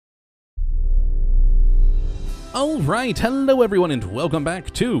Alright, hello everyone and welcome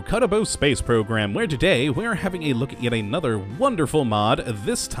back to Kottabos Space Program, where today we're having a look at yet another wonderful mod,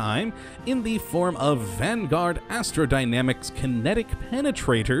 this time in the form of Vanguard Aerodynamics Kinetic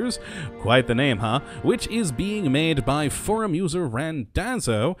Penetrators, quite the name, huh? Which is being made by forum user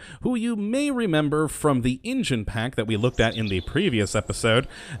Randazzo, who you may remember from the engine pack that we looked at in the previous episode.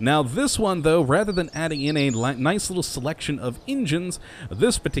 Now this one though, rather than adding in a nice little selection of engines,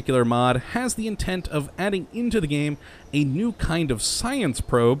 this particular mod has the intent of adding into the game a new kind of science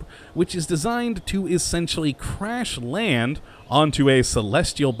probe, which is designed to essentially crash land onto a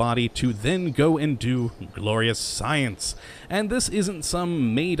celestial body to then go and do glorious science. And this isn't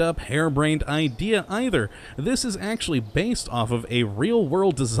some made-up, harebrained idea either. This is actually based off of a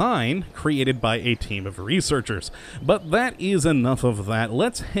real-world design created by a team of researchers. But that is enough of that.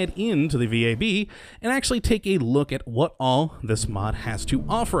 Let's head into the VAB and actually take a look at what all this mod has to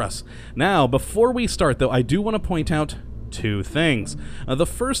offer us. Now, before we start, though, I do want to point out two things. The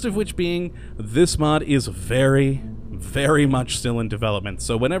first of which being, this mod is very much still in development,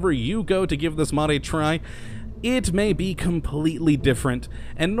 so whenever you go to give this mod a try, it may be completely different,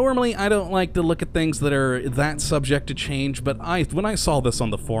 and normally I don't like to look at things that are that subject to change, but when I saw this on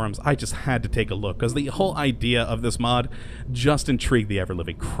the forums, I just had to take a look, because the whole idea of this mod just intrigued the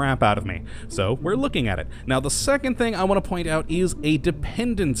ever-living crap out of me. So we're looking at it. Now the second thing I want to point out is a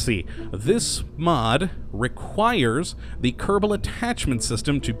dependency. This mod requires the Kerbal attachment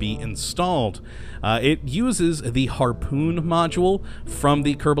system to be installed. It uses the harpoon module from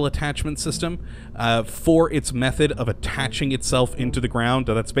the Kerbal attachment system for its method of attaching itself into the ground.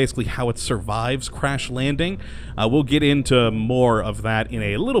 That's basically how it survives crash landing. We'll get into more of that in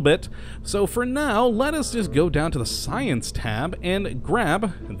a little bit. So for now, let us just go down to the Science tab and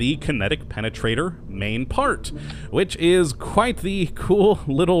grab the Kinetic Penetrator main part, which is quite the cool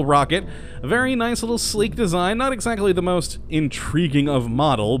little rocket. A very nice little sleek design, not exactly the most intriguing of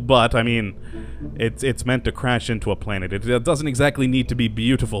model, but I mean, it's meant to crash into a planet. It doesn't exactly need to be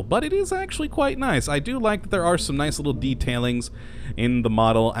beautiful, but it is actually quite nice. I do like that there are some nice little detailings in the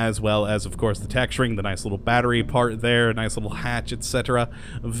model, as well as, of course, the texturing, the nice little battery part there, nice little hatch, etc.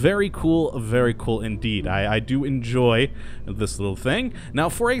 Very cool indeed. I do enjoy this little thing. Now,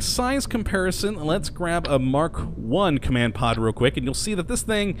 for a size comparison, let's grab a Mark I command pod real quick, and you'll see that this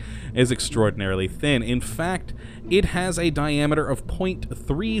thing is extraordinarily thin. In fact, it has a diameter of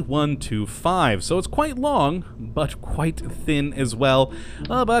 0.3125, so it's quite long, but quite thin as well.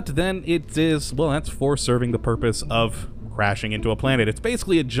 But then it is, well, that's for serving the purpose of crashing into a planet. It's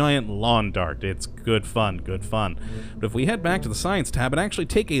basically a giant lawn dart. It's good fun, good fun. But if we head back to the Science tab and actually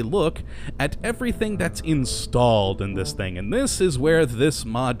take a look at everything that's installed in this thing, and this is where this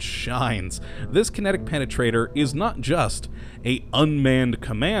mod shines. This Kinetic Penetrator is not just a unmanned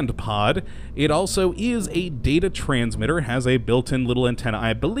command pod, it also is a data transmitter, has a built-in little antenna,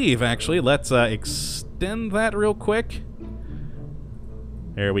 I believe, actually. Let's extend that real quick.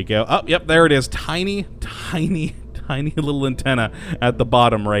 There we go. Oh, yep, there it is. Tiny little antenna at the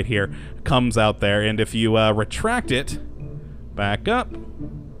bottom right here comes out there, and if you retract it, back up.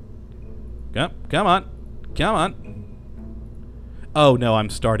 Come on. Oh no, I'm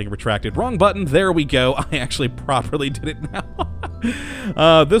starting retracted. Wrong button. There we go. I actually properly did it now.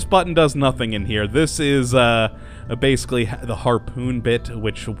 This button does nothing in here. This is basically the harpoon bit,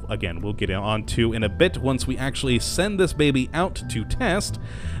 which again we'll get onto in a bit once we actually send this baby out to test.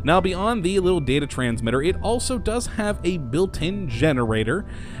 Now, beyond the little data transmitter, it also does have a built-in generator,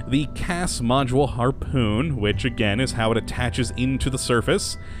 the CAS module harpoon, which again is how it attaches into the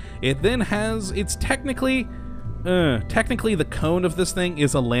surface. It then has, it's technically the cone of this thing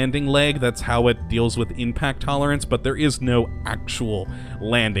is a landing leg. That's how it deals with impact tolerance, but there is no actual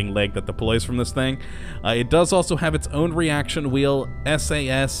landing leg that deploys from this thing. It does also have its own reaction wheel,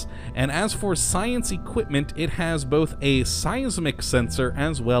 SAS, and as for science equipment, it has both a seismic sensor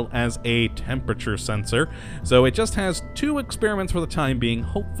as well as a temperature sensor. So it just has 2 experiments for the time being.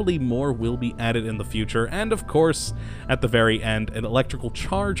 Hopefully more will be added in the future, and of course, at the very end, an electrical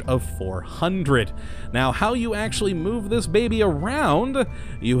charge of 400. Now, how you actually move this baby around,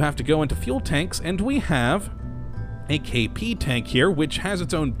 you have to go into fuel tanks, and we have a KP tank here, which has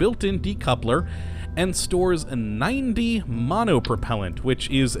its own built-in decoupler and stores 90 monopropellant, which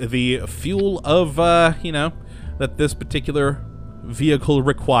is the fuel of, you know, that this particular vehicle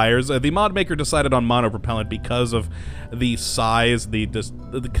requires. The mod maker decided on monopropellant because of the size. The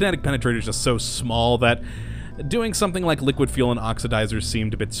Kinetic Penetrator is just so small that doing something like liquid fuel and oxidizers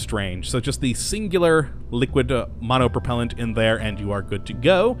seemed a bit strange. So just the singular liquid monopropellant in there and you are good to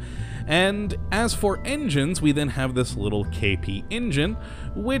go. And as for engines, we then have this little KP engine,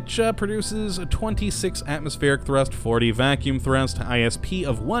 which produces 26 atmospheric thrust, 40 vacuum thrust, ISP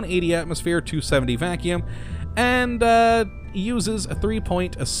of 180 atmosphere, 270 vacuum, and uses a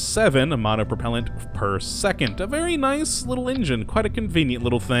 3.7 monopropellant per second. A very nice little engine, quite a convenient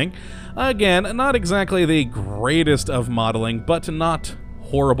little thing. Again, not exactly the greatest of modeling, but not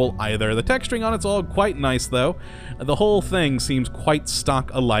horrible either. The texturing on it's all quite nice though. The whole thing seems quite stock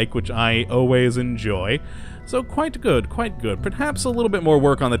alike, which I always enjoy. So quite good, quite good. Perhaps a little bit more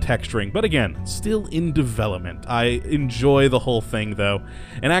work on the texturing, but again, still in development. I enjoy the whole thing though.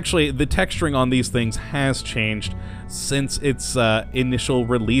 And actually, the texturing on these things has changed since its initial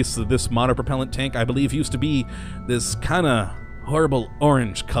release. This monopropellant tank, I believe, used to be this kind of horrible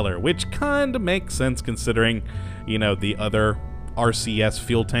orange color, which kind of makes sense considering, you know, the other RCS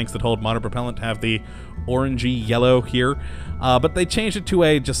fuel tanks that hold monopropellant have the orangey yellow here, but they changed it to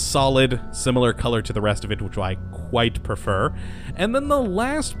a just solid, similar color to the rest of it, which I quite prefer. And then the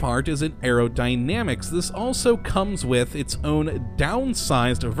last part is in aerodynamics. This also comes with its own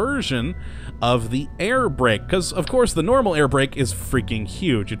downsized version of the air brake, because of course the normal air brake is freaking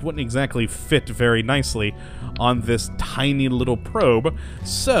huge. It wouldn't exactly fit very nicely on this tiny little probe,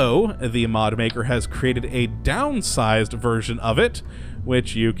 so the mod maker has created a downsized version of it,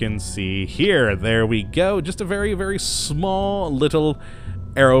 which you can see here. There we go. Just a very, very small little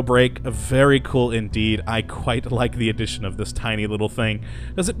aero brake. Very cool indeed. I quite like the addition of this tiny little thing,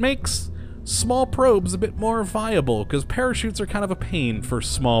 because it makes small probes a bit more viable, because parachutes are kind of a pain for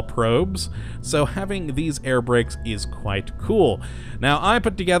small probes, so having these air brakes is quite cool. Now, I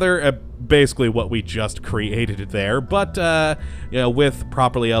put together basically what we just created there, but you know, with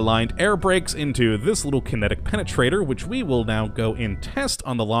properly aligned air brakes into this little kinetic penetrator, which we will now go and test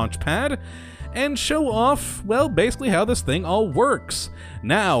on the launch pad and show off, well, basically how this thing all works.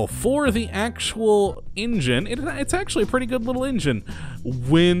 Now, for the actual engine, it's actually a pretty good little engine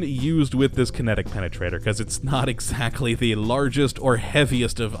when used with this kinetic penetrator, because it's not exactly the largest or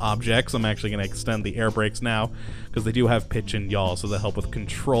heaviest of objects. I'm actually going to extend the air brakes now, because they do have pitch and yaw, so they help with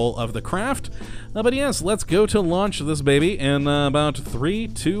control of the craft. But yes, let's go to launch this baby in about 3,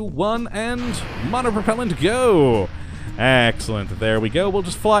 2, 1, and monopropellant go! Excellent, there we go. We'll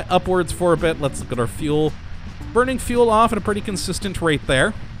just fly upwards for a bit. Let's look at our fuel. Burning fuel off at a pretty consistent rate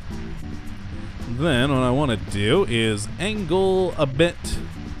there. Then what I want to do is angle a bit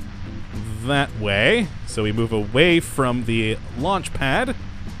that way, so we move away from the launch pad.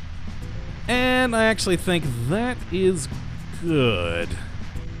 And I actually think that is good.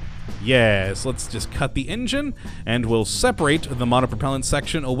 Yes, let's just cut the engine, and we'll separate the monopropellant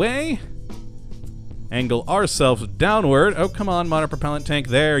section away. Angle ourselves downward. Oh, come on, monopropellant tank.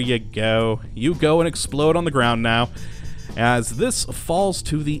 There you go. You go and explode on the ground now, as this falls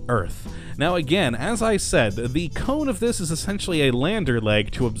to the Earth. Now again, as I said, the cone of this is essentially a lander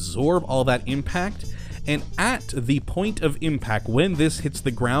leg to absorb all that impact, and at the point of impact, when this hits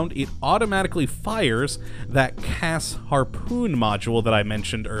the ground, it automatically fires that CAS harpoon module that I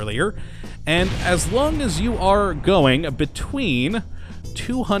mentioned earlier, and as long as you are going between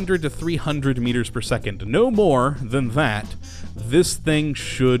 200 to 300 meters per second, no more than that, this thing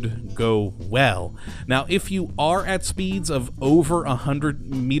should go well. Now, if you are at speeds of over 100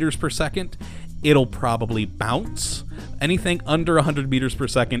 meters per second, it'll probably bounce. Anything under 100 meters per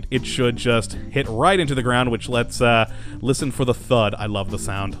second, it should just hit right into the ground, which let's listen for the thud. I love the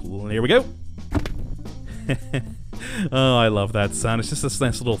sound. Here we go. Oh, I love that sound. It's just this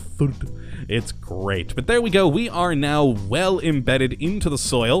nice little thud. It's great. But there we go. We are now well embedded into the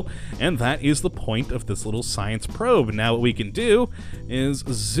soil, and that is the point of this little science probe. Now what we can do is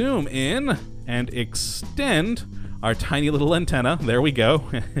zoom in and extend our tiny little antenna. There we go.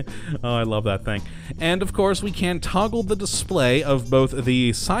 Oh, I love that thing. And of course, we can toggle the display of both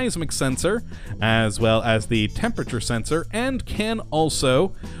the seismic sensor as well as the temperature sensor, and can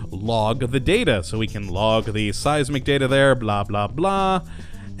also log the data. So we can log the seismic data there, blah, blah, blah.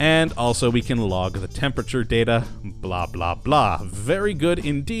 And also we can log the temperature data, blah, blah, blah. Very good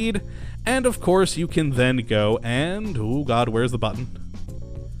indeed. And of course, you can then go and, oh God, where's the button?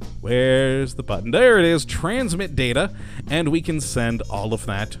 Where's the button? There it is, transmit data, and we can send all of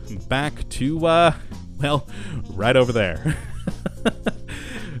that back to, well, right over there.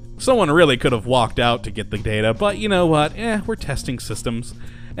 Someone really could have walked out to get the data, but you know what? We're testing systems.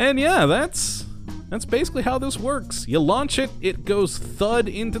 And yeah, that's That's basically how this works. You launch it, it goes thud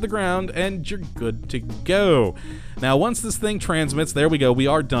into the ground, and you're good to go. Now, once this thing transmits, there we go, we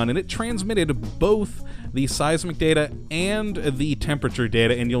are done, and it transmitted both the seismic data and the temperature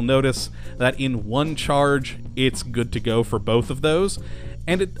data, and you'll notice that in one charge, it's good to go for both of those.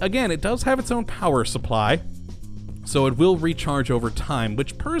 And again, it does have its own power supply, so it will recharge over time,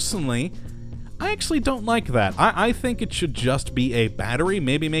 which personally, I actually don't like that. I think it should just be a battery,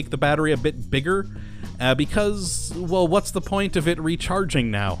 maybe make the battery a bit bigger, because, well, what's the point of it recharging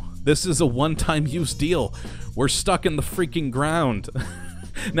now? This is a one-time use deal. We're stuck in the freaking ground.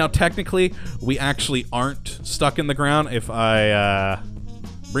 Now, technically, we actually aren't stuck in the ground if I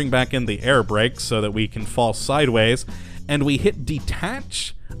bring back in the air brakes so that we can fall sideways, and we hit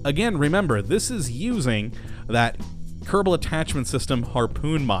detach. Again, remember, this is using that Kerbal Attachment System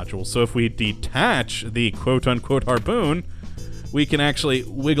harpoon module. So if we detach the quote-unquote harpoon, we can actually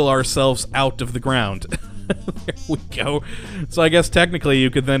wiggle ourselves out of the ground. There we go. So I guess technically you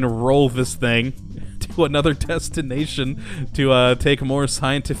could then roll this thing to another destination to take more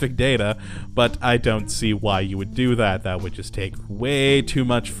scientific data, but I don't see why you would do that. That would just take way too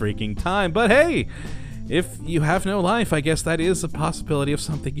much freaking time. But hey, if you have no life, I guess that is a possibility of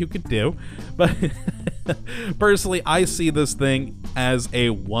something you could do. But personally, I see this thing as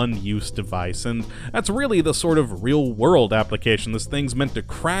a one-use device, and that's really the sort of real-world application. This thing's meant to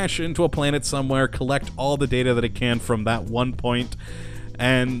crash into a planet somewhere, collect all the data that it can from that one point,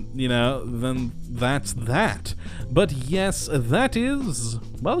 and, you know, then that's that. But yes, that is,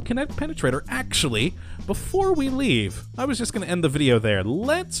 well, Kinetic Penetrator. Actually, before we leave, I was just going to end the video there.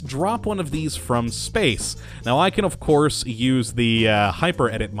 Let's drop one of these from space. Now, I can, of course, use the Hyper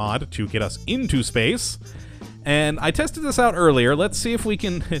Edit mod to get us into space, and I tested this out earlier. Let's see if we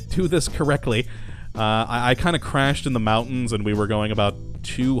can do this correctly. I kind of crashed in the mountains, and we were going about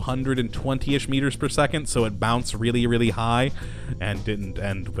 220-ish meters per second, so it bounced really, really high and didn't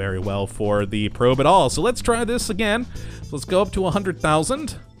end very well for the probe at all. So let's try this again. So let's go up to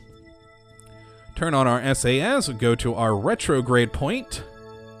 100,000. Turn on our SAS, go to our retrograde point,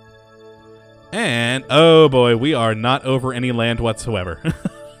 and oh boy, we are not over any land whatsoever.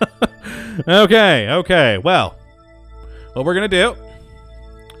 Okay, well, what we're gonna do,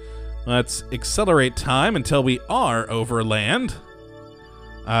 let's accelerate time until we are over land.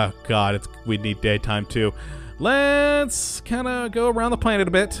 Oh god, we need daytime too. Let's kind of go around the planet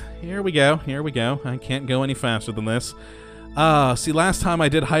a bit. Here we go, here we go. I can't go any faster than this. See, last time I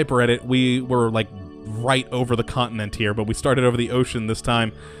did Hyper Edit, we were like right over the continent here, but we started over the ocean this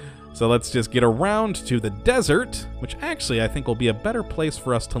time. So let's just get around to the desert, which actually I think will be a better place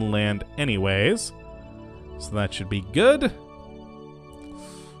for us to land anyways. So that should be good.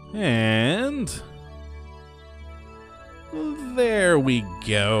 And there we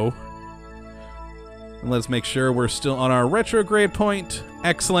go. And let's make sure we're still on our retrograde point.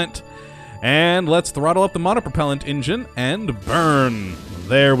 Excellent. And let's throttle up the monopropellant engine and burn.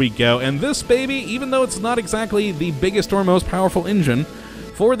 There we go. And this baby, even though it's not exactly the biggest or most powerful engine,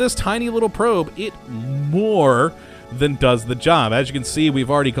 for this tiny little probe, it more than does the job. As you can see,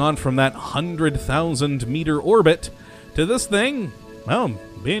 we've already gone from that 100,000 meter orbit to this thing, well,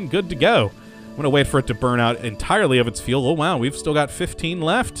 being good to go. I'm going to wait for it to burn out entirely of its fuel. Oh wow, we've still got 15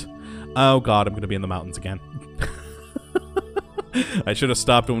 left. Oh god, I'm going to be in the mountains again. I should have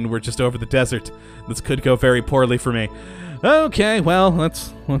stopped when we were just over the desert. This could go very poorly for me. Okay, well,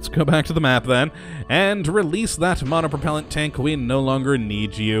 let's go back to the map then, and release that monopropellant tank. We no longer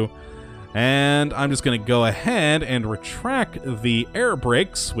need you. And I'm just going to go ahead and retract the air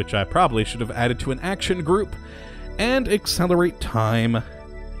brakes, which I probably should have added to an action group, and accelerate time.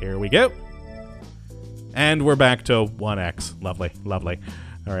 Here we go. And we're back to 1x. Lovely, lovely.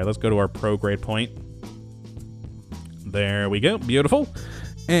 All right, let's go to our prograde point. There we go. Beautiful.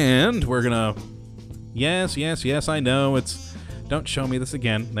 And we're going to... Yes, yes, yes, I know. It's... Don't show me this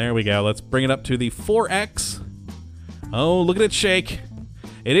again. There we go. Let's bring it up to the 4x. Oh, look at it shake.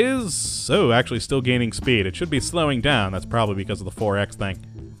 It is... Oh, actually still gaining speed. It should be slowing down. That's probably because of the 4x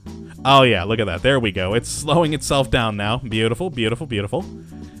thing. Oh, yeah, look at that. There we go. It's slowing itself down now. Beautiful, beautiful, beautiful.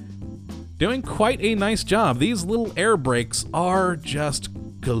 Doing quite a nice job. These little air brakes are just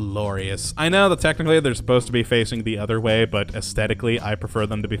glorious. I know that technically they're supposed to be facing the other way, but aesthetically I prefer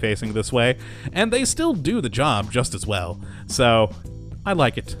them to be facing this way, and they still do the job just as well. So I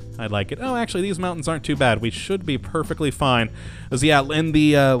like it. I like it. Oh, actually, these mountains aren't too bad. We should be perfectly fine. Because yeah, in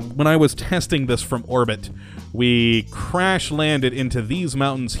the when I was testing this from orbit, we crash landed into these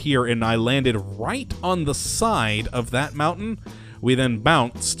mountains here, and I landed right on the side of that mountain. We then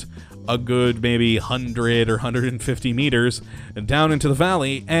bounced a good maybe 100 or 150 meters down into the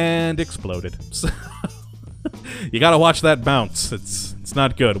valley and exploded. So you gotta watch that bounce. It's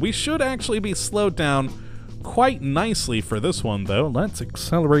not good. We should actually be slowed down quite nicely for this one, though. Let's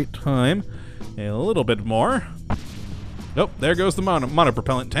accelerate time a little bit more. Oh, there goes the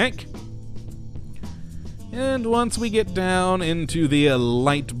monopropellant tank. And once we get down into the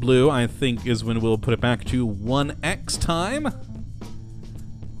light blue, I think is when we'll put it back to 1x time.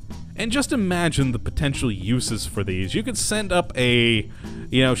 And just imagine the potential uses for these. You could send up a,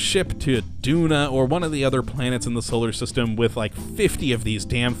 ship to Duna or one of the other planets in the solar system with like 50 of these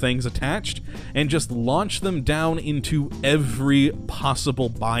damn things attached and just launch them down into every possible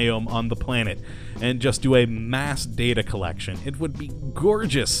biome on the planet and just do a mass data collection. It would be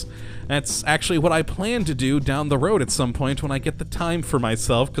gorgeous. That's actually what I plan to do down the road at some point when I get the time for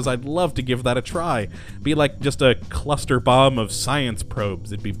myself, because I'd love to give that a try. Be like just a cluster bomb of science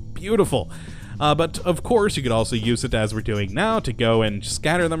probes. It'd be beautiful. But of course, you could also use it, as we're doing now, to go and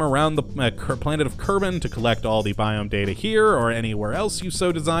scatter them around the planet of Kerbin to collect all the biome data here or anywhere else you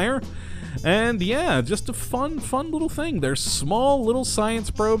so desire. And yeah, just a fun little thing. They're small little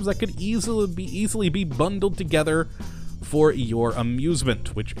science probes that could easily be bundled together for your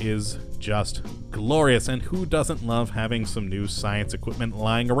amusement, which is just glorious. And who doesn't love having some new science equipment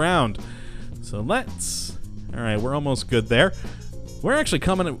lying around? So alright, we're almost good there. We're actually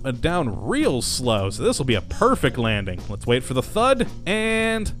coming down real slow, so this will be a perfect landing. Let's wait for the thud,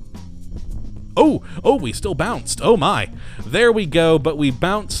 and oh, we still bounced. Oh my. There we go, but we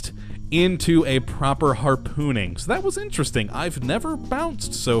bounced into a proper harpooning. So that was interesting. I've never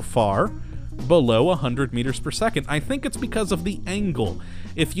bounced so far below 100 meters per second. I think it's because of the angle.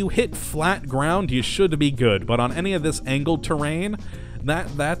 If you hit flat ground, you should be good, but on any of this angled terrain,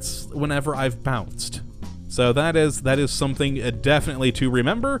 that's whenever I've bounced. So that is something definitely to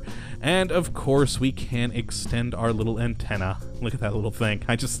remember. And of course, we can extend our little antenna. Look at that little thing.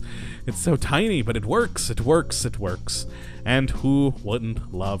 It's so tiny, but it works. It works. And who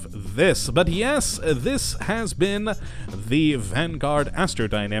wouldn't love this? But yes, this has been the Vanguard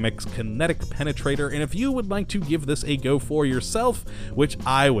Aerodynamics Kinetic Penetrator, and if you would like to give this a go for yourself, which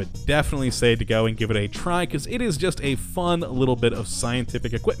I would definitely say to go and give it a try, because it is just a fun little bit of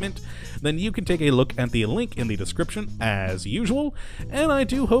scientific equipment, then you can take a look at the link in the description as usual, and I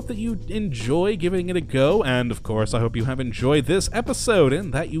do hope that you enjoy giving it a go, and of course I hope you have enjoyed this episode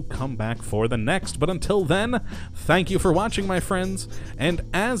and that you come back for the next. But until then, thank you for watching, my friends, and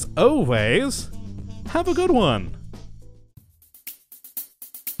as always, have a good one.